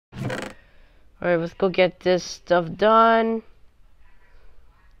Alright, let's go get this stuff done.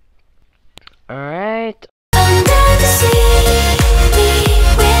 Alright.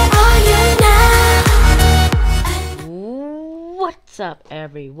 What's up,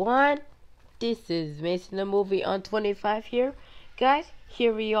 everyone? This is Mason the Movie on 25 here. Guys,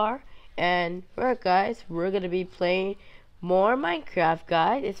 here we are. And we're gonna be playing more Minecraft,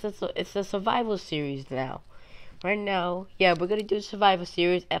 guys. It's a survival series now. Right now, yeah, we're gonna do survival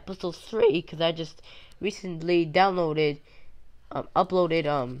series episode 3 because I just recently uploaded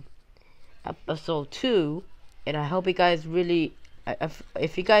episode 2, and I hope you guys really,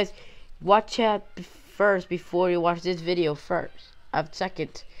 if you guys watch it first before you watch this video first,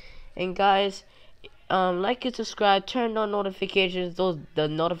 second, and guys, like and subscribe, turn on notifications, the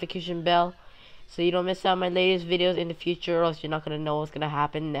notification bell, so you don't miss out my latest videos in the future, or else you're not gonna know what's gonna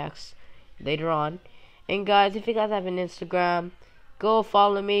happen next later on. And guys, if you guys have an Instagram, go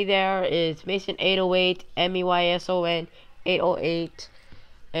follow me there. It's Mason808, MEYSON 808.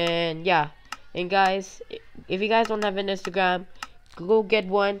 And yeah. And guys, if you guys don't have an Instagram, go get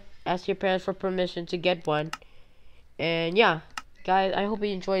one. Ask your parents for permission to get one. And yeah, guys, I hope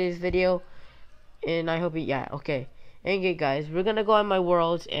you enjoyed this video. And I hope you, yeah, okay. And okay, guys, we're gonna go on my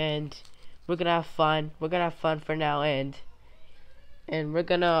world and we're gonna have fun. We're gonna have fun for now, and we're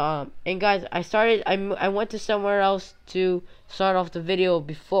gonna and guys, I went to somewhere else to start off the video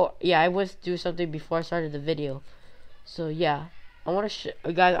before. Yeah, I went to do something before I started the video. So yeah, I want to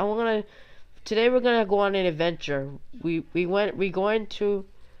guys, today we're gonna go on an adventure. We're going to go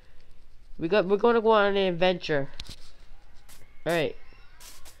on an adventure. All right,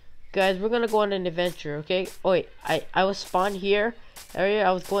 guys, we're gonna go on an adventure. Okay. Oh wait, I was spawned here area.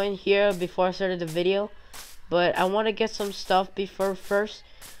 I was going here before I started the video. But I want to get some stuff before first.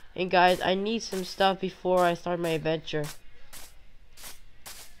 And guys, I need some stuff before I start my adventure.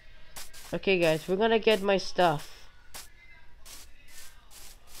 Okay guys, we're gonna get my stuff.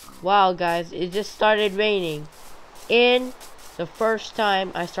 Wow guys, it just started raining in the first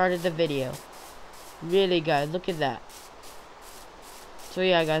time I started the video. Really guys, look at that. So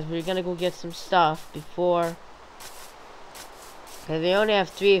yeah guys, we're gonna go get some stuff before, because they only have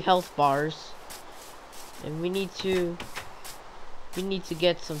 3 health bars. And we need to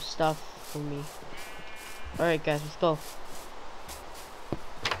get some stuff for me. Alright guys, let's go.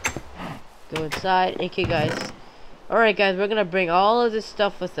 Go inside. Okay guys. Alright guys, we're gonna bring all of this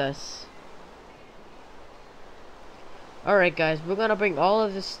stuff with us. Alright guys, we're gonna bring all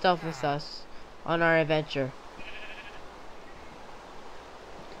of this stuff with us on our adventure.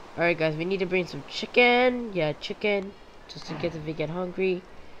 Alright guys, we need to bring some chicken. Yeah, chicken. Just in case if we get hungry.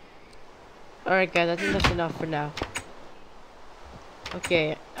 Alright guys, I think that's enough for now.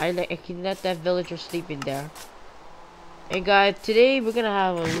 Okay, I can let that villager sleep in there. And guys, today we're gonna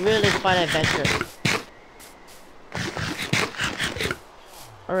have a really fun adventure.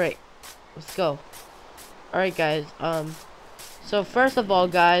 Alright, let's go. Alright guys, so first of all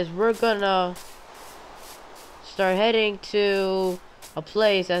guys, we're gonna start heading to a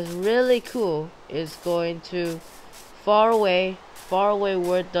place that's really cool. It's going to far away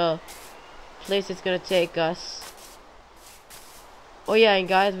where the place is gonna take us. Oh yeah, and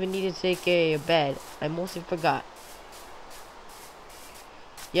guys, we need to take a bed. I mostly forgot.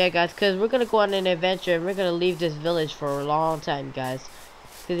 Yeah guys, because we're gonna go on an adventure and we're gonna leave this village for a long time guys,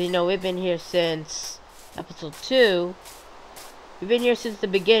 because you know we've been here since episode 2. We've been here since the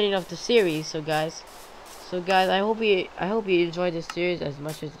beginning of the series. So guys, I hope you enjoy this series as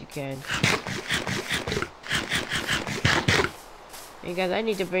much as you can. And guys, I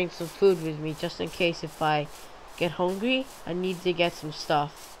need to bring some food with me just in case if I get hungry. I need to get some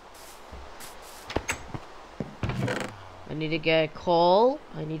stuff. I need to get coal.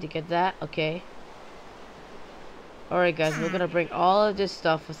 I need to get that. Okay. Alright guys, we're gonna bring all of this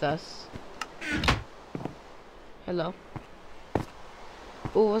stuff with us. Hello.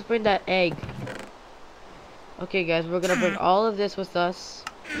 Ooh, let's bring that egg. Okay guys, we're gonna bring all of this with us.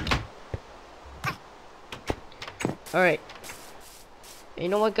 Alright. You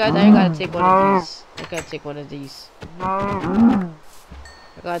know what guys, I gotta take one of these. I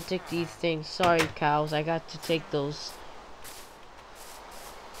gotta take these things. Sorry cows, I got to take those.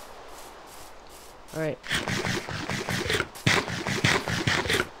 Alright.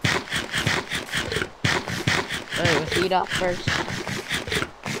 Alright, let's eat up first.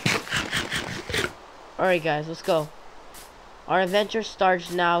 Alright guys, let's go. Our adventure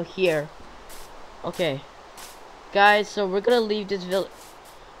starts now here. Okay. Guys, so we're gonna leave this village.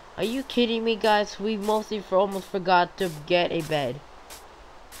 Are you kidding me guys? We almost forgot to get a bed.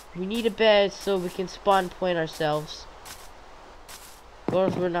 We need a bed so we can spawn point ourselves. Or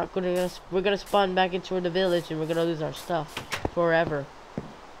else we're gonna spawn back into the village and we're gonna lose our stuff forever.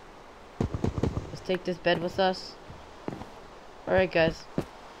 Let's take this bed with us. Alright guys.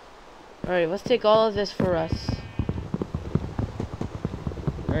 Alright, let's take all of this for us.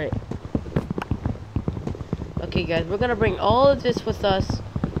 Alright. Okay guys, we're gonna bring all of this with us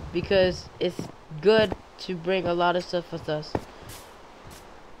because it's good to bring a lot of stuff with us.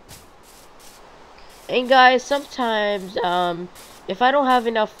 And guys, sometimes if I don't have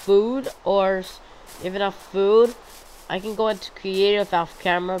enough food I can go into creative off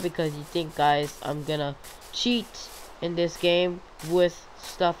camera because you think guys I'm gonna cheat in this game with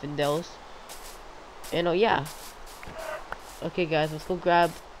stuff in those. And oh yeah. Okay guys, let's go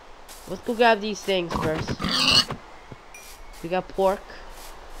grab these things first. We got pork.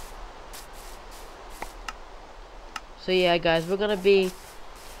 So yeah guys,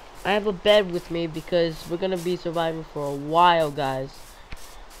 I have a bed with me because we're gonna be surviving for a while guys.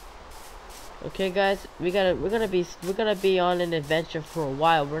 Okay guys, we're gonna be on an adventure for a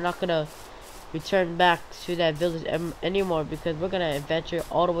while. We're not gonna return back to that village anymore because we're gonna adventure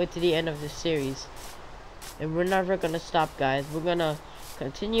all the way to the end of the series. And we're never gonna stop guys. We're gonna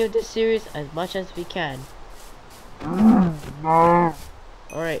continue this series as much as we can.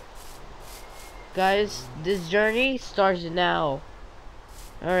 Alright. Guys, this journey starts now.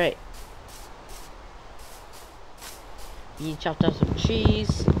 Alright. We need to chop down some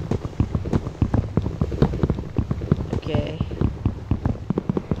trees. Okay.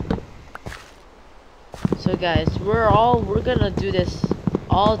 So guys, we're gonna do this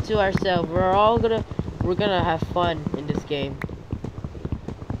all to ourselves. We're gonna have fun in this game.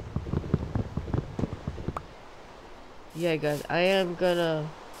 Yeah guys, I'm gonna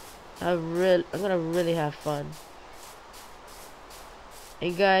really have fun.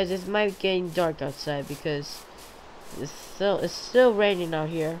 And guys, it might be getting dark outside because it's still raining out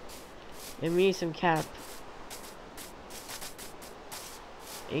here. And we need some camp.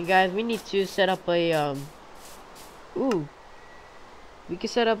 And guys, we need to set up a we can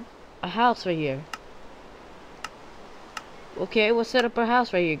set up a house right here. Okay, we'll set up our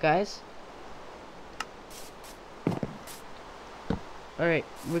house right here, guys. Alright,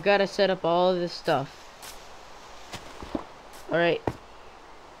 we gotta set up all of this stuff. Alright.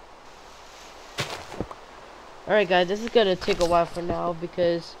 Alright guys, this is gonna take a while for now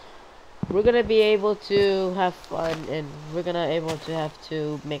because we're gonna be able to have fun and we're gonna able to have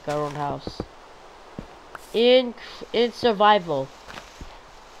to make our own house. In survival.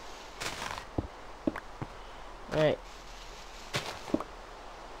 Alright.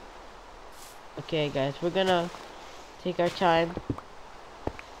 Okay guys, we're gonna take our time.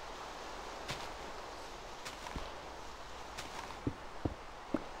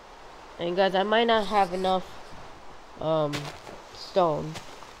 And guys, I might not have enough stone.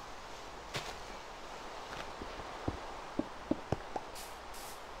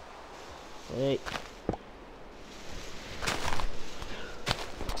 Alright.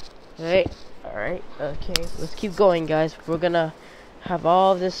 Alright, okay, let's keep going guys. We're gonna have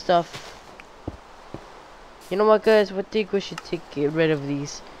all this stuff. You know what guys, I think we should get rid of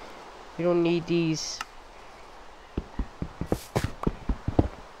these. We don't need these.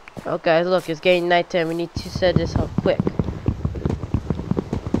 Oh guys, look, it's getting nighttime. We need to set this up quick.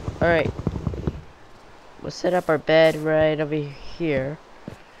 Alright. We'll set up our bed right over here.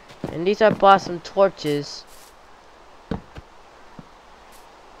 And these are blossom torches.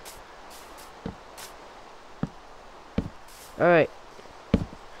 Alright.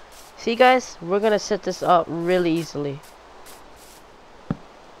 See guys, we're gonna set this up really easily.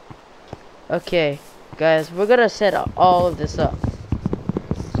 Okay, guys, we're gonna set all of this up.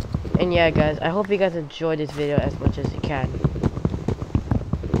 And yeah guys, I hope you guys enjoyed this video as much as you can.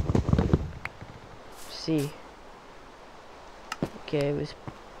 See. Okay,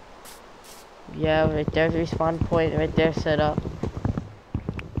 yeah, right there's the respawn point right there set up.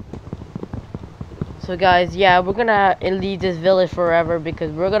 So guys, yeah, we're gonna leave this village forever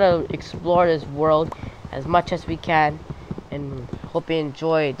because we're gonna explore this world as much as we can. And hope you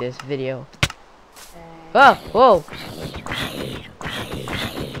enjoyed this video. Oh, whoa!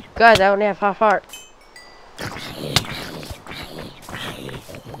 Guys, I only have half heart.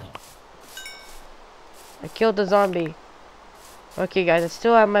 I killed the zombie. Okay guys, I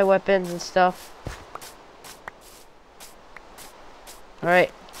still have my weapons and stuff.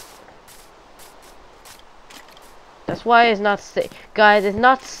 Alright. That's why it's not safe. Guys, it's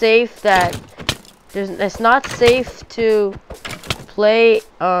not safe that it's not safe to play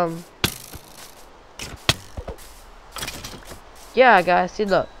yeah guys, see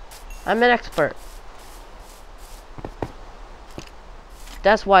look. I'm an expert.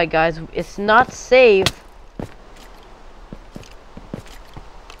 That's why, guys, it's not safe.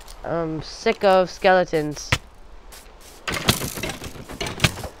 I'm sick of skeletons.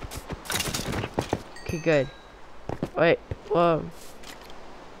 Okay, good. Wait, whoa.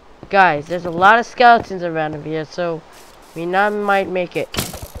 Guys, there's a lot of skeletons around here, so we not might make it.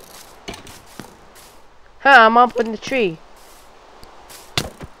 Huh, I'm up in the tree.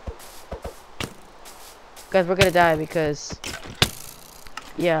 Guys, we're gonna die because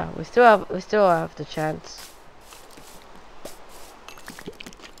yeah, we still have the chance.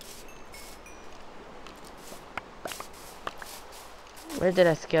 Where did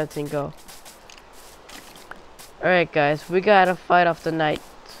that skeleton go? Alright, guys, we gotta fight off the night.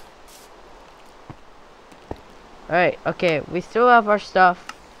 Alright, okay, we still have our stuff.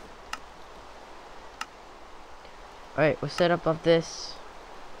 Alright, we'll set up of this.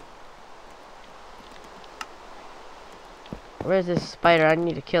 Where's this spider? I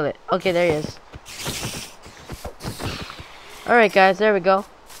need to kill it. Okay, there he is. Alright, guys, there we go.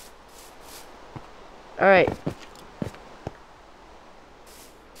 Alright.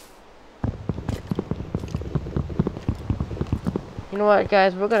 You know what,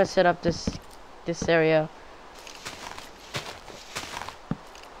 guys? We're gonna set up this area.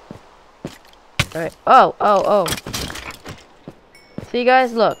 Alright. Oh. See,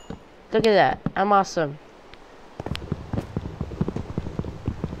 guys, look. Look at that. I'm awesome.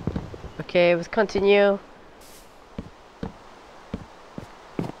 Okay, let's continue.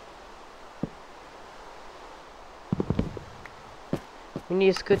 We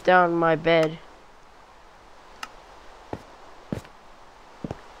need to scoot down my bed.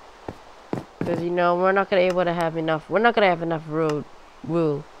 Because, you know, we're not gonna have enough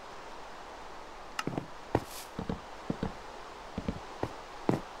wool.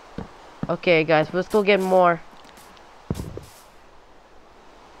 Okay, guys, let's go get more.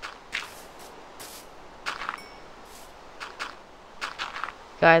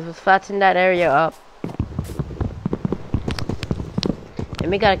 Guys, let's fatten that area up. And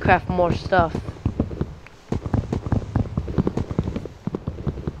we gotta craft more stuff.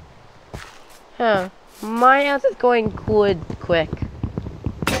 Huh. My house is going good quick.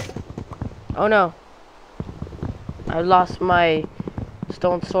 Oh no. I lost my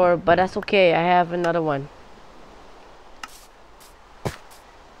stone sword, but that's okay. I have another one.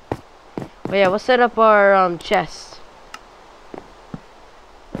 But yeah, we'll set up our chest.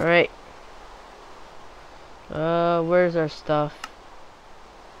 Alright. Where's our stuff?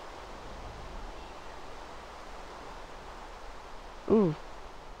 Ooh.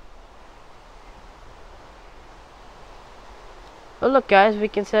 Oh look, guys, we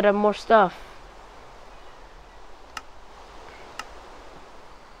can set up more stuff.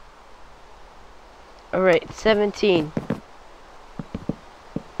 Alright, 17.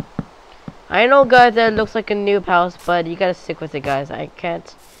 I know, guys, that it looks like a noob house, but you gotta stick with it, guys. I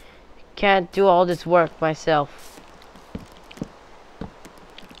can't do all this work myself.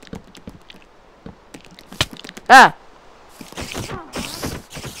 Ah!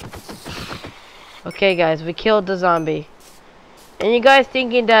 Okay, guys, we killed the zombie. And you guys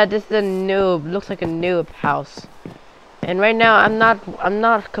thinking that this is a noob, looks like a noob house. And right now, I'm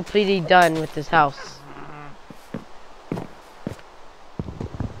not completely done with this house.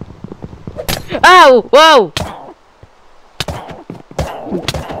 Ow! Whoa!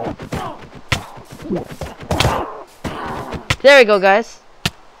 There we go, guys.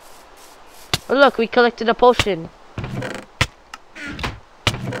 Oh look, we collected a potion.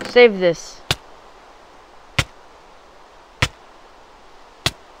 Save this.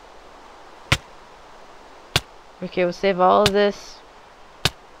 Okay, we'll save all of this.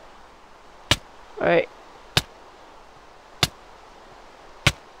 Alright.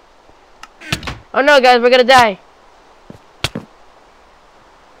 Oh no, guys, we're gonna die.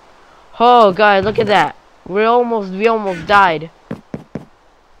 Oh, guys, look at that. We almost died.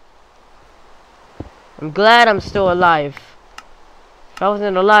 I'm glad I'm still alive. If I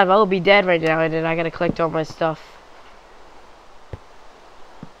wasn't alive, I would be dead right now, and then I gotta collect all my stuff.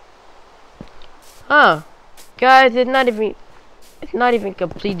 Huh. Guys, it's not even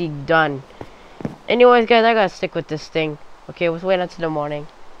completely done. Anyways, guys, I gotta stick with this thing. Okay, let's wait until the morning.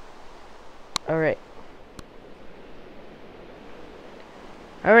 Alright.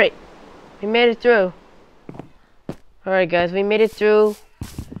 Alright. We made it through. Alright, guys, we made it through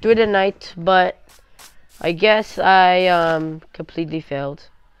the night, but I guess I completely failed.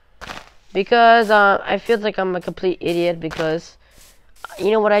 Because I feel like I'm a complete idiot because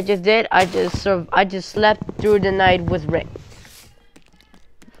you know what I just did? I just slept through the night with rain.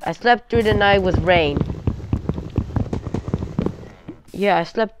 I slept through the night with rain. Yeah, I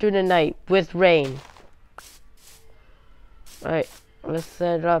slept through the night with rain. Alright, let's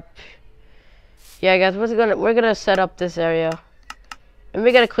set it up. Yeah, guys, we're gonna set up this area. And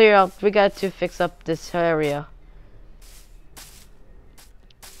we gotta clear up, we got to fix up this area.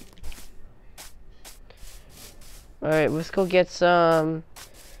 Alright, let's go get some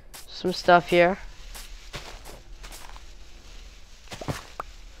stuff here.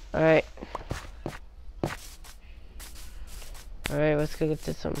 Alright. Alright, let's go get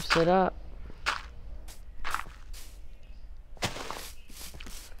this some set up.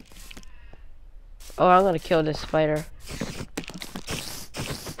 Oh, I'm gonna kill this spider.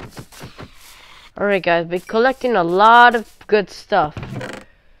 Alright guys, we're collecting a lot of good stuff.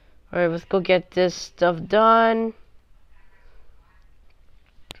 Alright, let's go get this stuff done.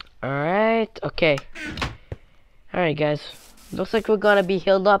 Alright, okay. Alright guys, looks like we're gonna be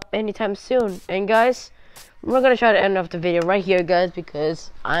healed up anytime soon. And guys, we're gonna try to end off the video right here guys, because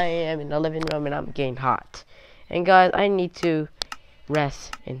I am in the living room and I'm getting hot. And guys, I need to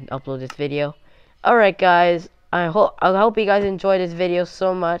rest and upload this video. Alright guys, I hope you guys enjoyed this video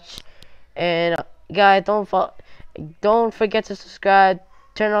so much. And guys, don't forget to subscribe,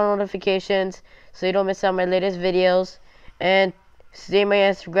 turn on notifications so you don't miss out my latest videos. And see my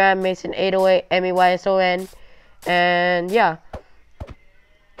Instagram, Mason808, MEYSON. And yeah.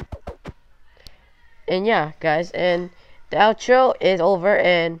 And yeah, guys, and the outro is over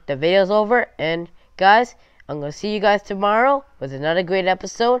and the video's over. And guys, I'm gonna see you guys tomorrow with another great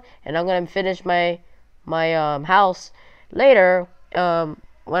episode. And I'm gonna finish my house later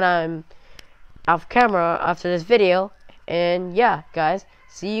when I'm off camera after this video. And yeah, guys,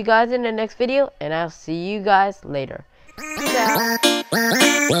 see you guys in the next video, and I'll see you guys later. Peace out.